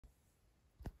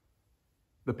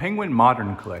the Penguin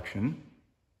Modern Collection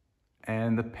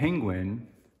and the Penguin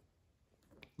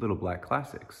Little Black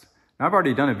Classics. Now, I've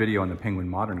already done a video on the Penguin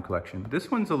Modern Collection.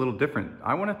 This one's a little different.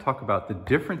 I want to talk about the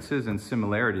differences and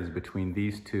similarities between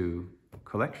these two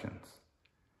collections.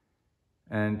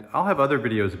 And I'll have other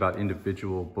videos about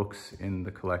individual books in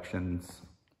the collections,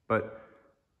 but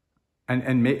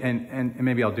and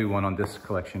maybe I'll do one on this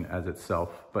collection as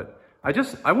itself. But I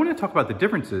want to talk about the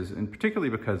differences, and particularly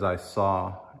because I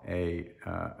saw a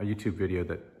YouTube video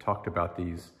that talked about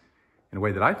these in a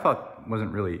way that I thought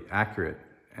wasn't really accurate.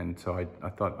 And so I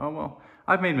thought, oh, well,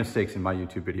 I've made mistakes in my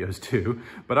YouTube videos too,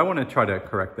 but I want to try to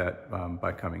correct that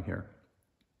by coming here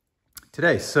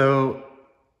today. So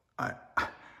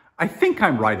I think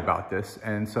I'm right about this,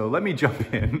 and so let me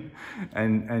jump in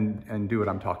and do what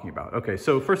I'm talking about. Okay,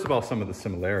 so first of all, some of the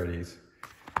similarities.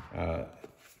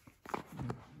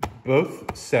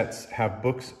 Both sets have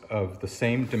books of the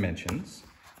same dimensions,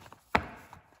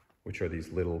 which are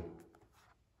these little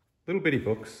bitty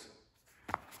books.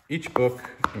 Each book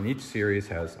in each series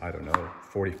has, I don't know,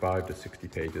 45 to 60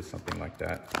 pages, something like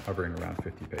that, hovering around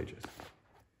 50 pages.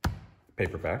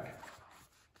 Paperback.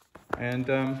 And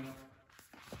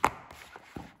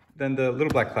then the Little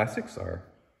Black Classics are,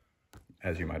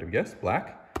 as you might have guessed,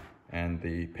 black, and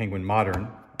the Penguin Modern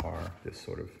are this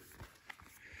sort of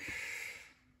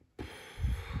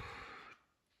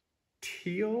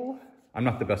teal. I'm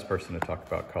not the best person to talk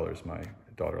about colors. My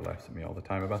daughter laughs at me all the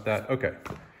time about that. Okay.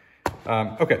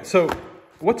 Okay, so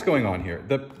what's going on here?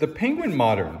 The Penguin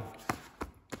Modern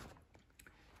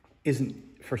isn't,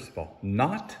 first of all,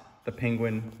 not the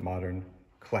Penguin Modern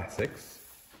Classics,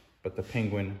 but the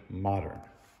Penguin Modern.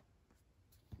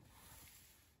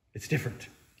 It's different.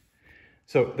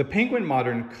 So the Penguin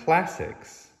Modern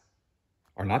Classics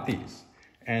are not these,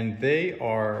 and they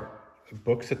are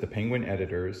books that the Penguin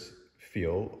editors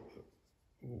feel,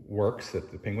 works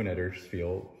that the Penguin editors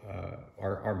feel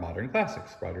are modern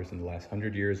classics, writers in the last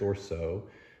 100 years or so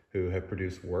who have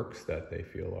produced works that they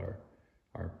feel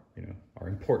are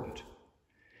important.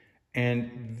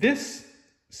 And this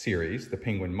series, the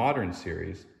Penguin Modern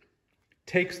series,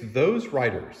 takes those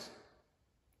writers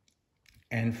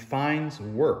and finds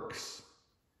works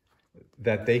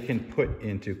that they can put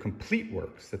into, complete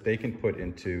works that they can put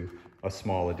into a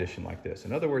small edition like this.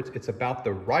 In other words, it's about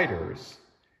the writers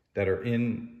that are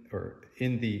in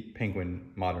the Penguin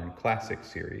Modern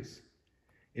Classics series.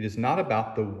 It is not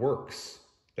about the works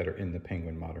that are in the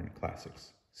Penguin Modern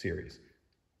Classics series.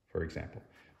 For example,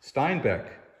 Steinbeck,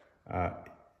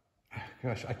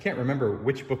 gosh, I can't remember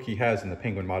which book he has in the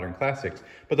Penguin Modern Classics,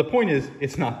 but the point is,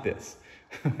 it's not this.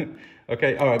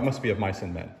 Okay, oh, it must be Of Mice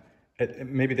and Men.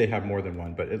 Maybe they have more than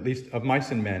one, but at least Of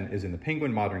Mice and Men is in the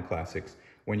Penguin Modern Classics.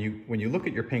 When you look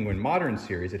at your Penguin Modern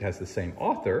series, it has the same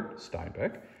author,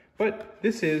 Steinbeck, but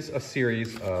this is a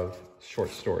series of short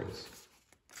stories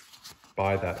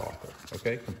by that author,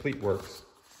 okay? Complete works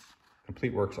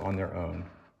on their own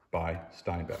by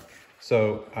Steinbeck.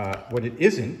 So what it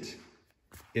isn't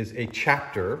is a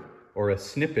chapter or a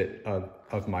snippet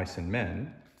of Mice and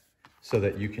Men so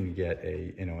that you can get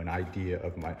an idea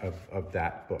of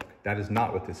that book. That is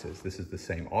not what this is. This is the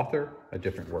same author, a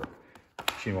different work.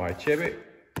 Chinua Achebe,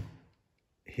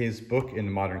 his book in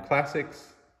the Modern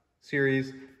Classics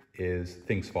series is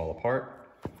Things Fall Apart,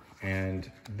 and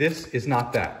this is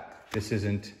not that. This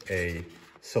isn't a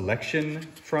selection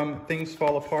from Things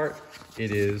Fall Apart.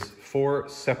 It is 4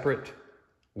 separate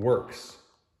works.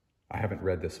 I haven't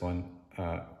read this one,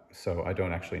 so I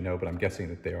don't actually know, but I'm guessing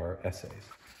that they are essays.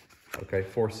 Okay,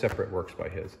 4 separate works by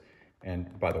his.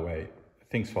 And by the way,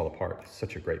 Things Fall Apart is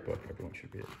such a great book. Everyone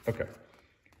should read it. Okay.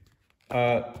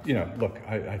 Look,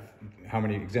 how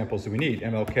many examples do we need?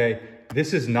 MLK.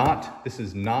 This is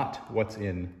not what's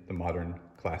in the Modern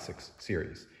Classics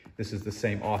series. This is the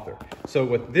same author. So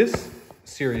what this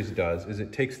series does is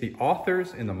it takes the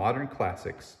authors in the Modern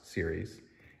Classics series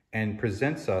and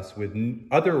presents us with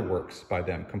other works by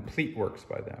them, complete works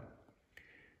by them.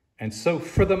 And so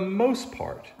for the most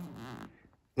part,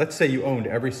 let's say you owned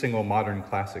every single Modern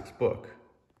Classics book,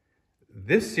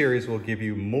 this series will give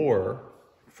you more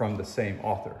from the same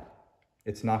author.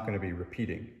 It's not going to be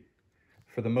repeating.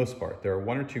 For the most part, there are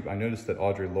 1 or 2. I noticed that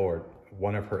Audre Lorde,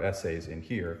 one of her essays in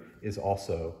here, is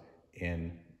also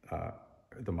in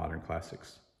the Modern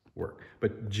Classics work.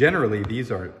 But generally,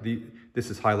 this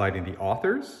is highlighting the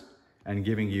authors and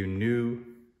giving you new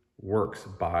works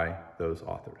by those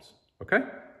authors. Okay?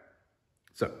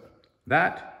 So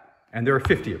that, and there are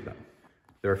 50 of them.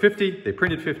 There are 50, they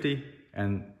printed 50,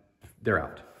 and they're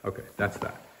out. Okay, that's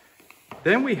that.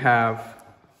 Then we have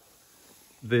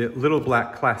the Little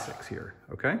Black Classics here,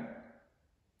 okay?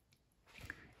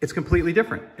 It's completely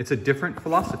different. It's a different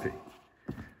philosophy.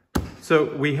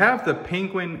 So we have the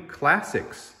Penguin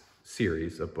Classics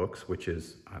series of books, which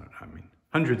is, I don't know, I mean,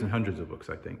 hundreds and hundreds of books,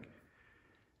 I think.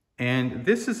 And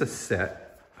this is a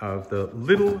set of the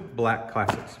Little Black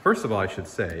Classics. First of all, I should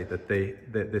say that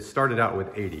they started out with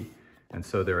 80, and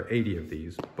so there are 80 of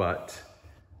these, but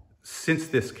since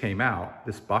this came out,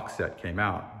 this box set came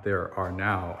out, there are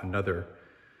now another,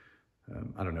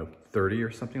 I don't know, 30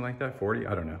 or something like that, 40,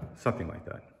 I don't know, something like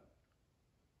that.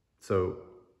 So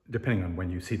depending on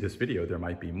when you see this video, there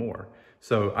might be more.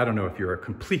 So I don't know if you're a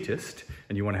completist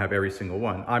and you want to have every single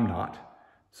one. I'm not,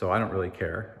 so I don't really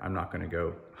care. I'm not going to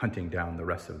go hunting down the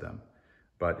rest of them.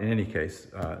 But in any case,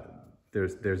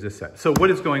 there's this set. So what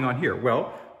is going on here?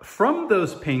 Well, from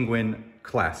those Penguin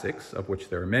Classics, of which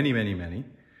there are many, many, many,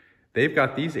 they've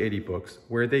got these 80 books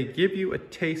where they give you a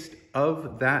taste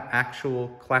of that actual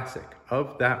classic,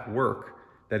 of that work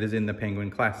that is in the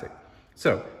Penguin Classic.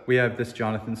 So we have this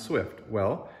Jonathan Swift.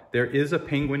 Well, there is a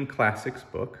Penguin Classics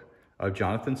book of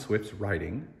Jonathan Swift's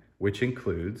writing, which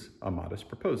includes A Modest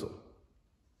Proposal.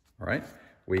 All right,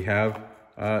 we have,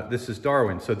 this is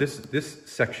Darwin. So this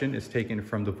section is taken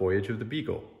from The Voyage of the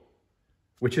Beagle,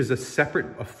 which is a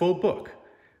full book.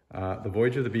 The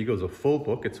Voyage of the Beagle is a full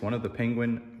book. It's one of the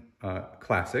Penguin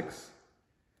Classics.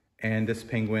 And this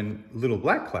Penguin Little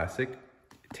Black Classic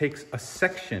takes a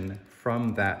section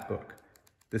from that book.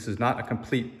 This is not a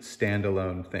complete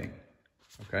standalone thing,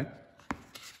 okay?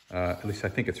 At least I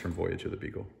think it's from Voyage of the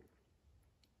Beagle.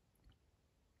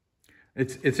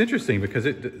 It's interesting because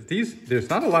there's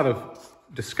not a lot of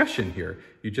discussion here.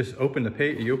 You just open the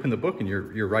page, you open the book, and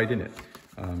you're right in it.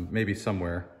 Maybe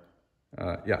somewhere.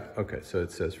 Yeah. Okay. So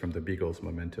it says from the Beagle's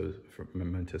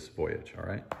momentous voyage. All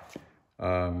right.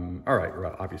 All right.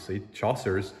 Well, obviously,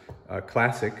 Chaucer's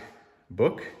classic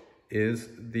book is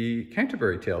the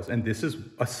Canterbury Tales, and this is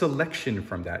a selection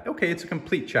from that. Okay, it's a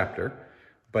complete chapter,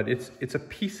 but it's a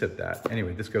piece of that.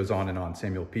 Anyway, this goes on and on.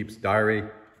 Samuel Pepys' diary.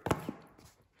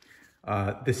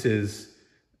 This is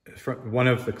from one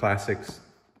of the classics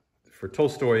for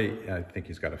Tolstoy. I think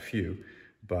he's got a few,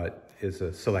 but is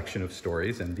a selection of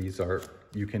stories, and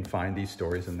you can find these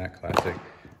stories in that classic.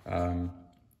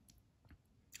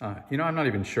 You know, I'm not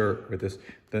even sure with this.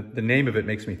 The name of it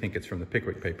makes me think it's from the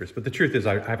Pickwick Papers, but the truth is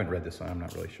I haven't read this one. I'm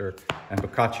not really sure. And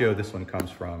Boccaccio, this one comes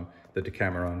from the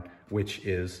Decameron, which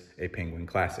is a Penguin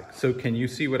Classic. So can you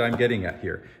see what I'm getting at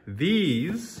here?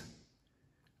 These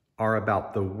are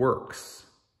about the works.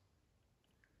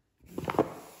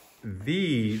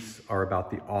 These are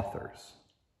about the authors.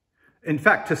 In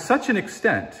fact, to such an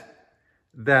extent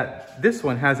that this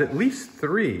one has at least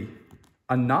 3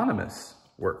 anonymous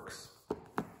works.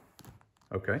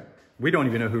 Okay? We don't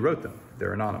even know who wrote them.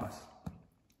 They're anonymous.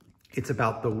 It's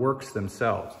about the works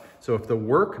themselves. So if the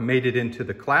work made it into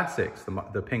the classics,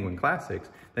 the Penguin Classics,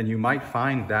 then you might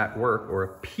find that work or a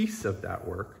piece of that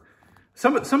work.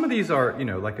 Some of these are, you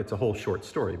know, like it's a whole short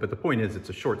story, but the point is it's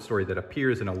a short story that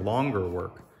appears in a longer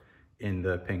work in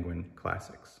the Penguin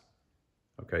Classics.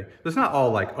 Okay? It's not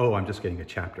all like, oh, I'm just getting a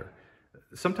chapter.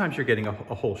 Sometimes you're getting a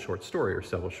whole short story or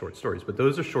several short stories, but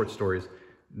those are short stories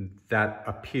that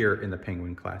appear in the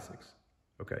Penguin Classics.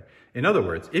 Okay. In other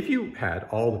words, if you had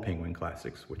all the Penguin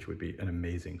Classics, which would be an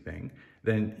amazing thing,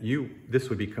 then this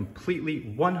would be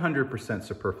completely 100%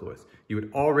 superfluous. You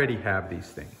would already have these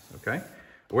things. Okay.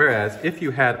 Whereas if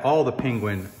you had all the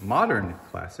Penguin Modern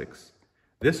Classics,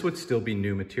 this would still be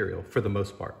new material for the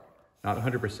most part. Not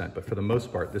 100%, but for the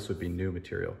most part, this would be new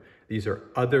material. These are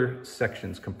other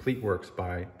sections, complete works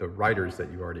by the writers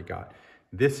that you already got.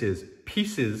 This is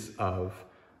pieces of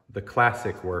the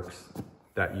classic works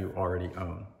that you already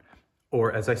own.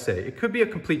 Or as I say, it could be a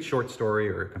complete short story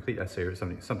or a complete essay or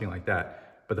something like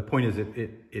that. But the point is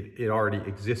it already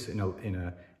exists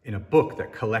in a book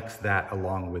that collects that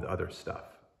along with other stuff.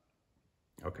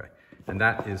 Okay, and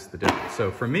that is the difference.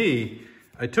 So for me,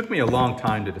 it took me a long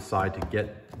time to decide to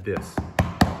get this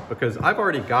because I've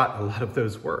already got a lot of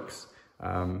those works.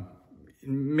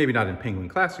 Maybe not in Penguin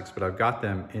Classics, but I've got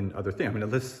them in other things. I mean,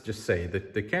 let's just say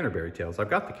the Canterbury Tales. I've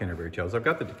got the Canterbury Tales. I've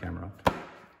got the Decameron.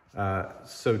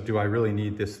 So do I really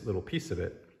need this little piece of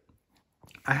it?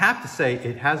 I have to say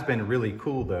it has been really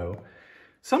cool, though.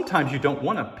 Sometimes you don't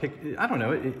want to pick, I don't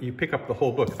know, you pick up the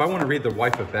whole book. If I want to read The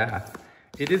Wife of Bath,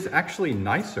 it is actually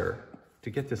nicer to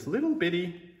get this little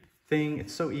bitty thing.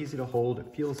 It's so easy to hold.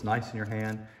 It feels nice in your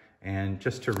hand. And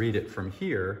just to read it from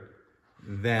here,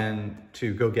 than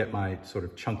to go get my sort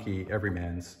of chunky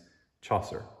Everyman's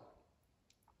Chaucer.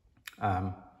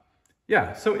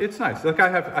 Yeah, so it's nice. Like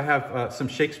I have some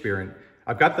Shakespeare, and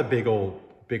I've got the big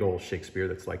old Shakespeare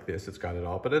that's like this. It's got it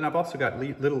all. But then I've also got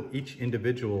each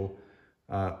individual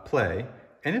play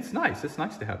And it's nice. It's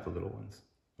nice to have the little ones.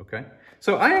 Okay.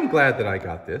 So I am glad that I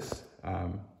got this.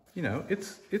 You know,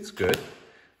 it's good.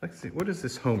 Let's see. What is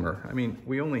this Homer? I mean,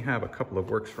 we only have a couple of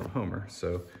works from Homer.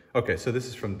 So, okay. So this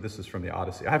is from the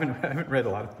Odyssey. I haven't read a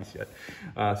lot of these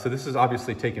yet. So this is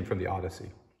obviously taken from the Odyssey.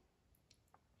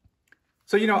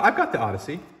 So, you know, I've got the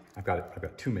Odyssey. I've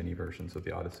got too many versions of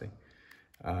the Odyssey.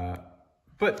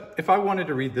 But if I wanted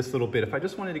to read this little bit, if I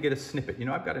just wanted to get a snippet, you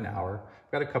know, I've got an hour,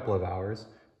 I've got a couple of hours,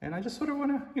 and I just sort of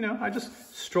want to, you know, I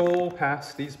just stroll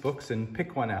past these books and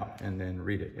pick one out and then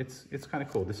read it. It's kind of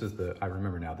cool. This is I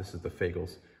remember now, this is the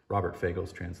Robert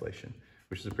Fagles translation,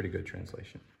 which is a pretty good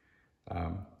translation.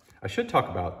 I should talk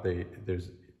about there's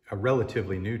a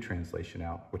relatively new translation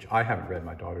out, which I haven't read,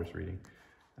 my daughter's reading,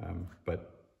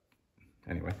 but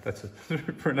anyway, that's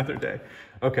for another day.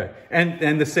 Okay,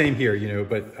 and the same here, you know.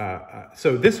 But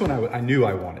so this one I knew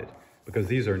I wanted, because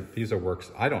these are works.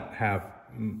 I don't have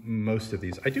most of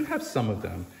these. I do have some of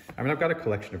them. I mean, I've got a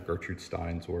collection of Gertrude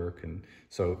Stein's work, and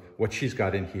so what she's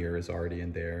got in here is already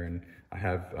in there. And I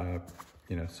have,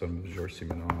 you know, some Georges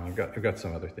Simenon. I've got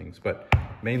some other things, but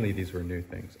mainly these were new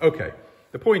things. Okay,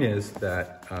 the point is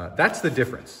that that's the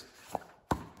difference.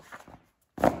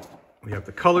 We have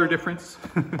the color difference.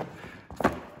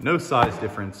 No size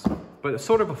difference, but it's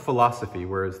sort of a philosophy,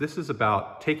 whereas this is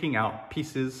about taking out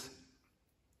pieces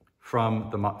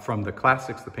from the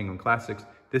classics, the Penguin Classics.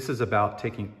 This is about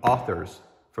taking authors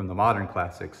from the modern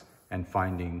classics and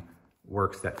finding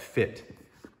works that fit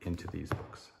into these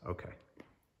books. Okay.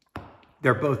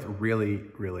 They're both really,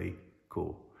 really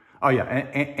cool. Oh yeah,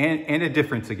 and a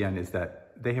difference again is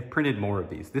that they have printed more of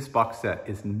these. This box set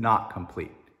is not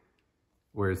complete,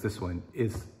 whereas this one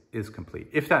is complete,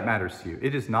 if that matters to you.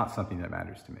 It is not something that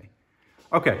matters to me.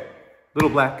 Okay, Little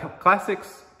Black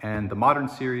Classics and the Modern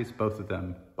series, both of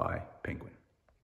them by Penguin.